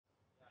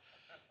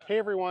Hey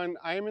everyone,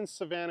 I am in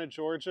Savannah,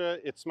 Georgia.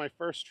 It's my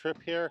first trip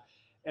here,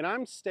 and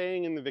I'm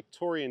staying in the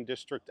Victorian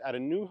district at a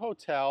new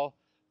hotel,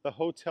 the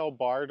Hotel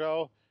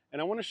Bardo,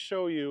 and I want to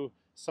show you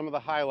some of the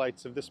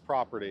highlights of this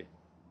property.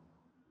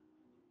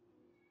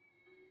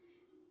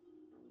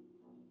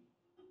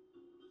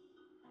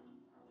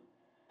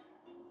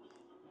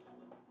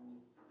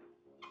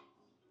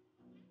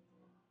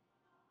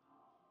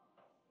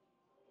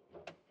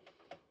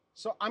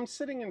 So I'm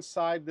sitting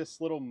inside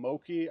this little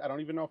mochi. I don't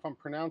even know if I'm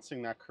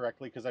pronouncing that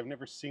correctly because I've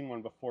never seen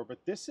one before, but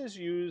this is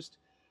used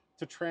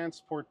to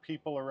transport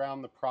people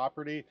around the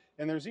property.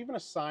 And there's even a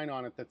sign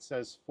on it that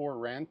says for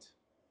rent.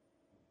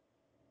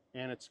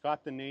 And it's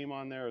got the name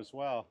on there as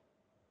well.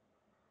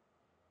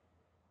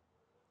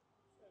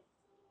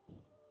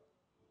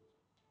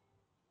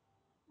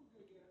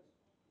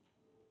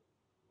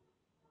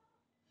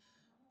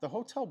 The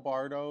Hotel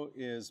Bardo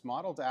is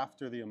modeled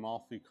after the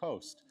Amalfi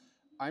Coast.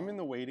 I'm in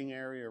the waiting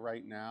area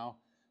right now.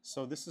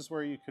 So this is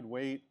where you could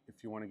wait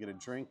if you want to get a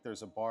drink.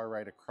 There's a bar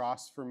right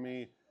across from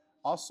me.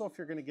 Also, if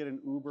you're going to get an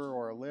Uber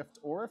or a Lyft,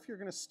 or if you're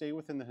going to stay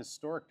within the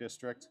historic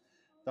district,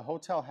 the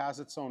hotel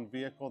has its own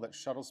vehicle that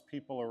shuttles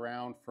people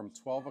around from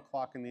 12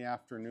 o'clock in the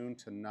afternoon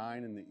to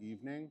 9 in the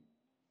evening.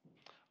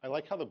 I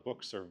like how the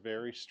books are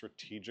very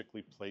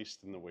strategically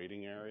placed in the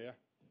waiting area.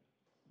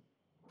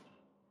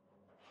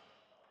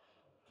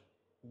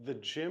 The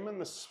gym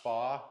and the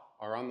spa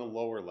are on the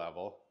lower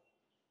level.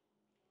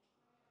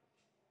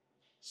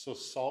 So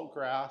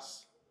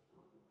Saltgrass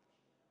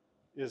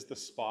is the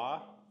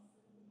spa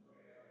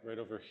right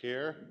over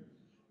here.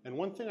 And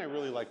one thing I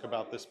really like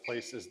about this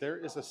place is there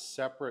is a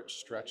separate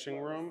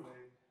stretching room.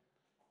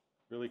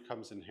 Really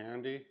comes in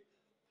handy.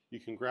 You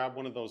can grab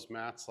one of those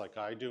mats like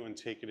I do and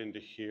take it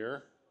into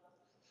here,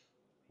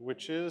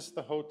 which is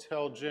the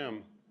hotel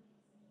gym.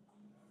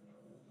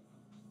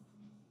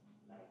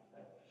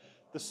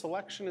 The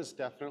selection is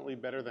definitely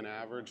better than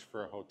average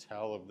for a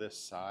hotel of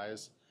this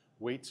size.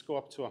 Weights go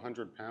up to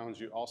 100 pounds.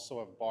 You also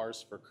have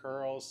bars for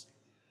curls,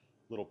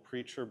 little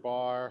preacher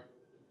bar,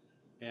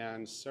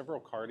 and several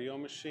cardio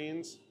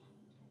machines.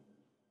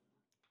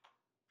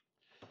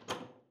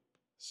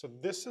 So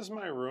this is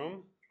my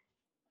room.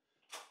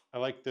 I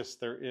like this.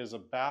 There is a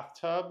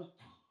bathtub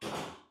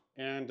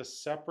and a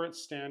separate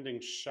standing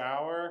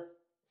shower.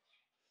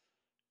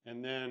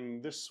 And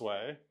then this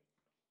way,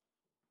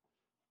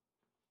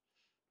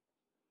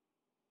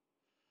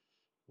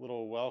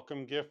 little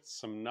welcome gift,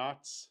 some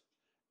nuts.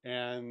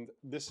 And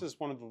this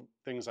is one of the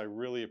things I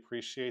really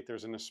appreciate.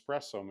 There's an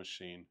espresso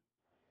machine.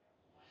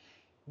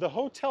 The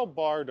Hotel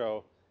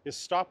Bardo is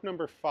stop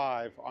number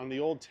 5 on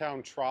the Old Town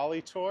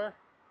Trolley Tour.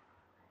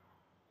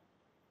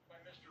 By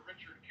Mr.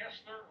 Richard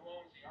Kessler, who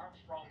owns the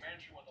Armstrong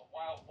Mansion with a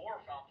wild boar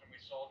fountain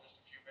we saw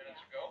just a few minutes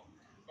ago.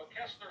 But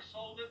Kessler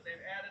sold it,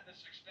 they've added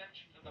this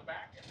extension to the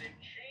back, and they've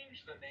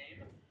changed the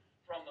name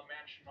from the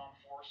mansion on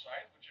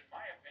Forsyth, which in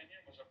my opinion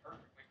was a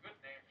perfectly good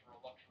name for a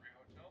luxury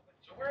hotel.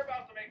 So we're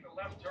about to make the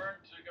left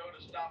turn to go to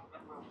stop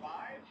number 5,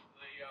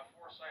 the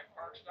Forsyth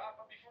Park stop.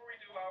 But before we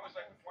do, I always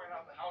like to point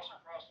out the house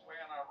across the way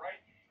on our right.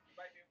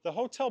 The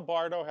Hotel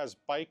Bardo has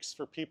bikes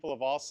for people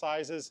of all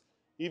sizes,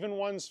 even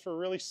ones for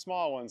really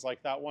small ones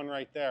like that one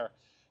right there.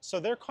 So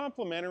they're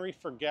complimentary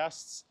for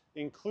guests,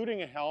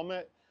 including a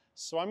helmet.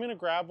 So I'm going to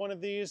grab one of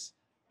these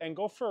and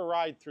go for a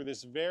ride through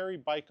this very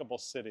bikeable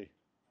city.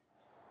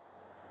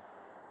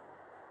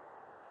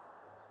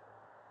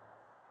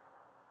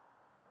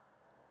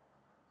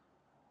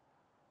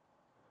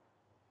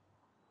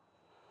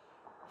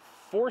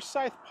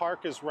 Forsyth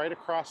Park is right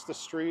across the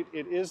street.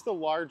 It is the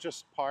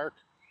largest park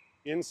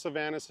in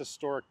Savannah's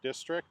historic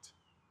district.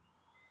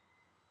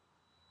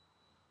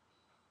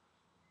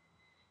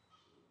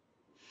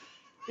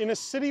 In a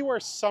city where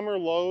summer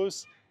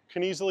lows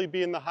can easily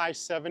be in the high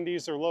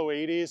 70s or low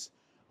 80s,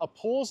 a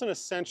pool is an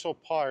essential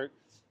part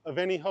of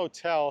any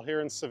hotel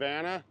here in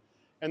Savannah.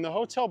 And the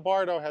Hotel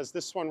Bardo has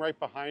this one right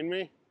behind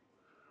me.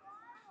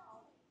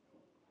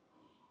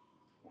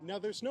 Now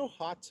there's no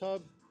hot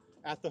tub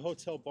at the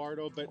Hotel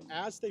Bardo, but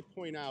as they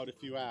point out,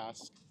 if you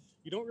ask,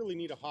 you don't really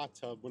need a hot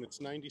tub when it's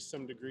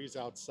 90-some degrees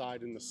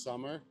outside in the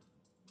summer.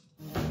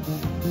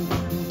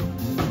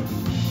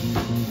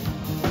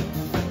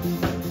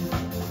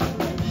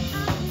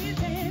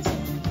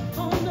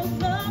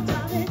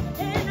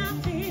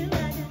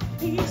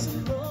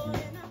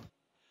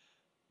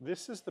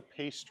 This is the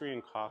pastry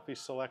and coffee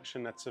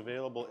selection that's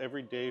available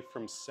every day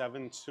from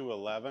 7 to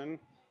 11.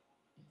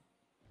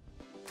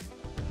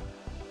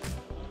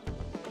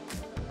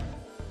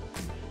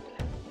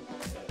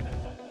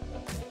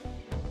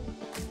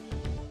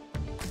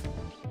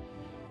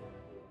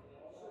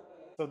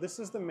 So this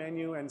is the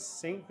menu, and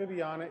Saint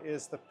Bibiana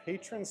is the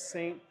patron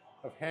saint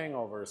of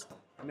hangovers.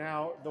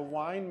 Now, the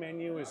wine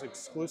menu is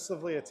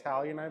exclusively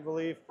Italian, I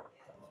believe,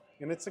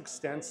 and it's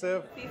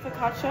extensive. Beef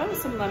focaccia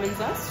with some lemon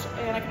zest,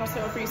 and I can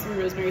also offer you some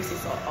rosemary sea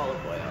salt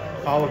olive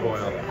oil. Olive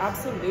oil.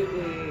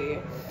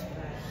 Absolutely.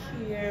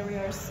 Here we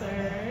are,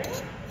 sir.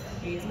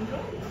 Please enjoy.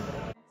 Next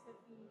would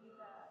be the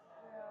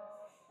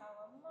grilled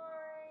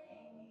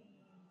calamari,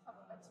 top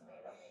of a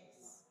tomato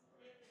base.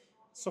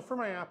 So for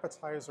my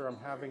appetizer, I'm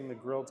having the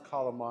grilled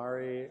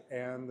calamari,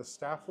 and the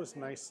staff was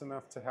nice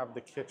enough to have the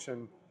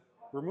kitchen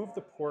remove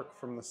the pork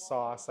from the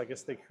sauce. I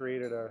guess they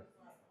created a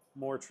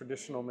more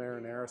traditional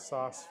marinara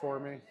sauce for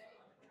me.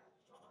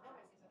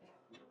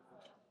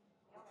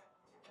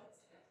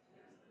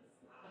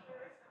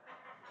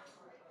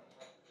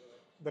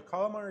 The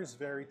calamari is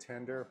very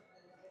tender.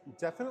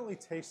 Definitely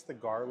taste the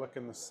garlic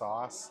in the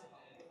sauce.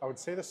 I would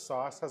say the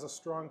sauce has a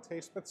strong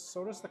taste, but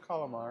so does the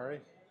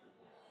calamari.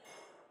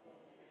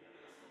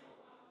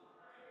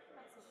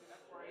 MEZZALUNA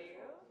for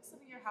you. So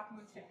your half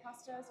moon shaped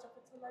pasta stuffed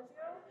with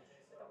DELIZIA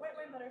with a white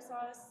wine butter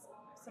sauce,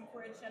 some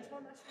porridge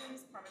chanterelle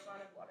mushrooms, parmesan,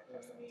 and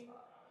watercress on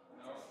top.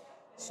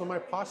 So my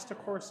pasta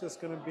course is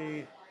going to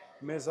be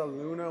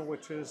mezzaluna,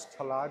 which is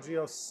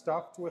taleggio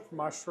stuffed with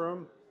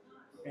mushroom.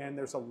 And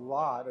there's a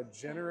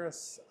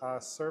generous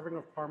serving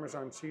of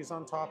Parmesan cheese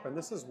on top, and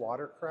this is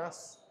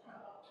watercress.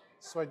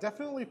 So I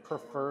definitely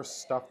prefer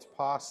stuffed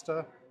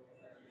pasta,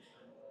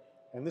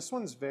 and this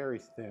one's very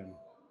thin.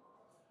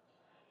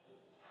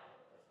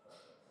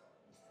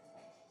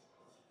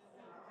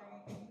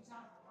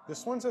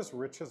 This one's as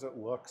rich as it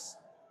looks,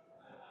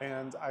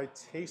 and I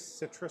taste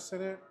citrus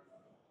in it.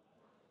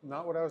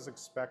 Not what I was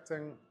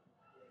expecting.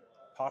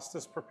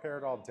 Pasta's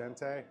prepared al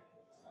dente,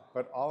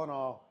 but all in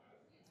all,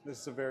 this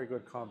is a very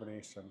good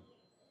combination.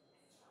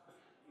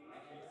 I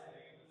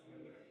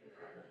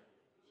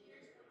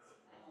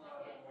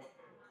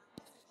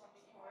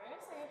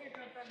have your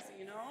grilled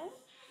BRANZINO.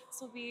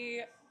 This will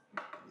be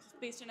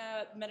based in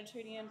a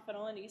Mediterranean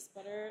fennel anise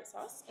butter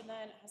sauce, and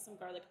then it has some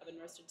garlic oven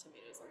roasted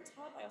tomatoes on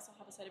top. I also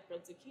have a side of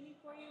grilled zucchini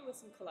for you with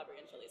some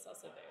Calabrian chili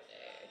salsa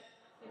verde.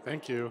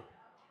 Thank you.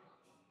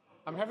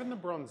 I'm having the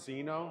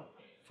Bronzino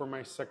for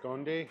my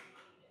seconde. The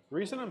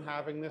reason I'm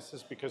having this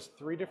is because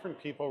 3 different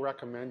people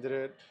recommended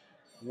it.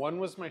 One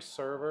was my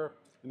server,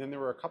 and then there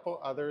were a couple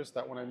others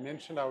that when I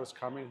mentioned I was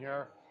coming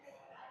here,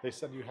 they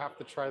said you have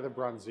to try the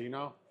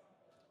Bronzino.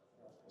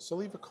 So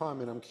leave a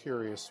comment, I'm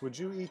curious. Would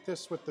you eat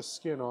this with the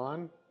skin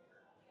on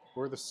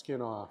or the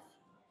skin off?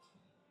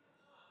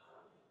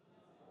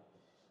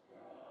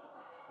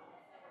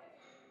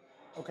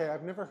 Okay,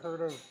 I've never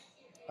heard of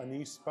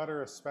anise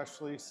butter,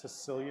 especially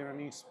Sicilian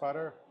anise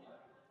butter,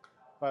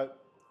 but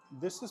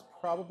this is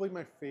probably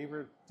my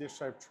favorite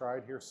dish I've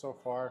tried here so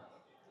far.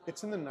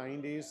 It's in the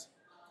 90s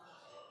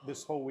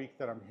this whole week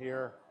that I'm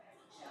here.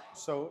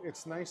 So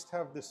it's nice to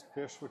have this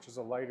fish, which is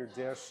a lighter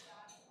dish,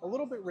 a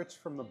little bit rich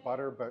from the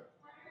butter, but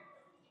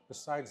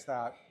besides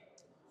that,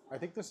 I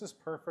think this is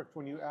perfect.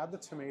 When you add the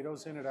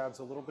tomatoes in, it adds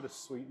a little bit of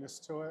sweetness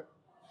to it.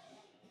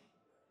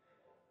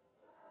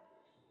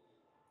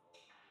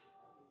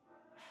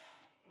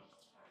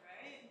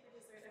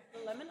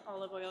 The lemon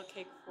olive oil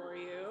cake for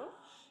you.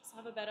 So I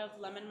have a bed of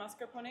lemon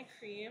mascarpone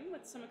cream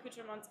with some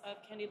accoutrements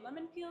of candied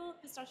lemon peel,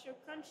 pistachio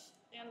crunch,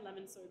 and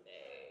lemon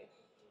sorbet.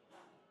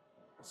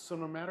 So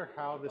no matter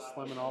how this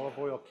lemon olive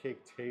oil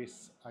cake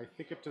tastes, I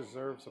think it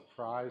deserves a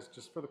prize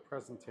just for the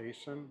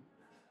presentation.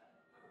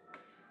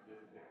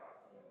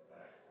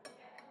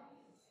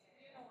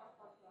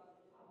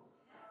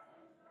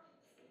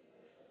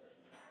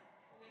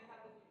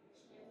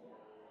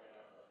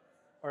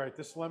 All right,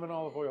 this lemon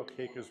olive oil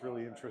cake is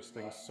really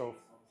interesting. So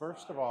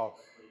first of all,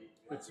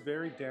 it's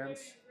very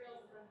dense,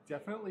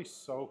 definitely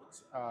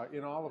soaked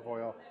in olive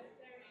oil,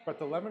 but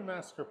the lemon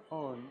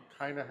mascarpone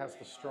kind of has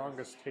the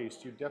strongest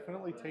taste. You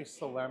definitely taste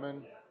the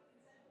lemon.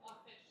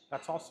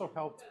 That's also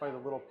helped by the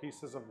little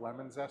pieces of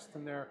lemon zest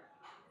in there.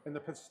 In the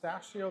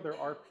pistachio, there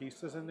are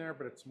pieces in there,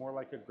 but it's more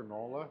like a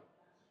granola.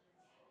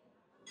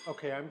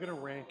 Okay, I'm gonna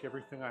rank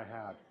everything I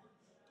had.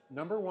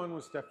 Number 1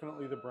 was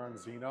definitely the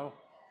Bronzino.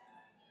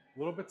 A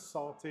little bit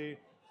salty.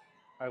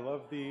 I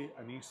love the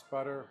anise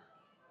butter.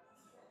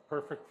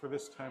 Perfect for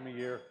this time of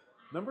year.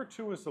 Number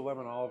 2 is the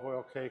lemon olive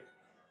oil cake.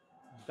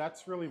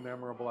 That's really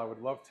memorable. I would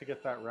love to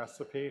get that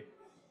recipe.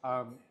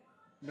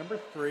 Number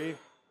 3,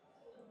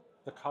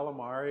 the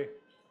calamari.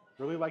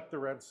 Really liked the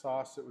red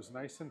sauce. It was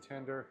nice and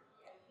tender.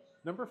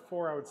 Number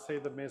 4, I would say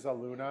the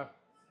mezzaluna.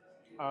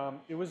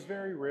 It was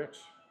very rich.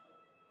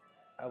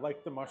 I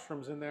like the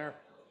mushrooms in there.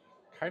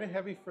 Kind of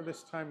heavy for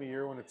this time of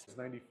year when it's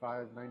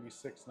 95,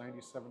 96,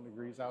 97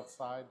 degrees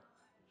outside.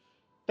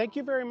 Thank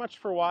you very much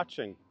for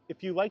watching.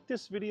 If you like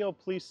this video,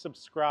 please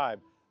subscribe.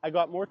 I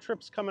got more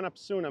trips coming up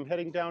soon. I'm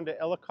heading down to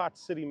Ellicott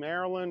City,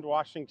 Maryland,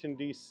 Washington,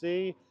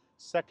 D.C.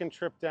 Second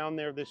trip down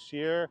there this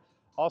year.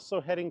 Also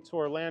heading to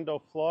Orlando,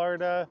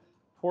 Florida,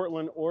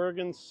 Portland,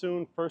 Oregon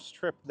soon. First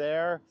trip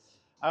there.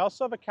 I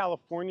also have a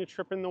California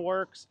trip in the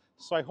works,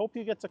 so I hope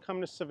you get to come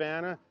to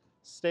Savannah.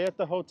 Stay at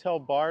the Hotel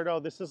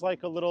Bardo. This is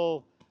like a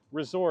little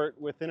resort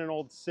within an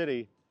old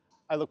city.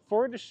 I look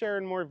forward to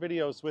sharing more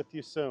videos with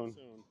you soon.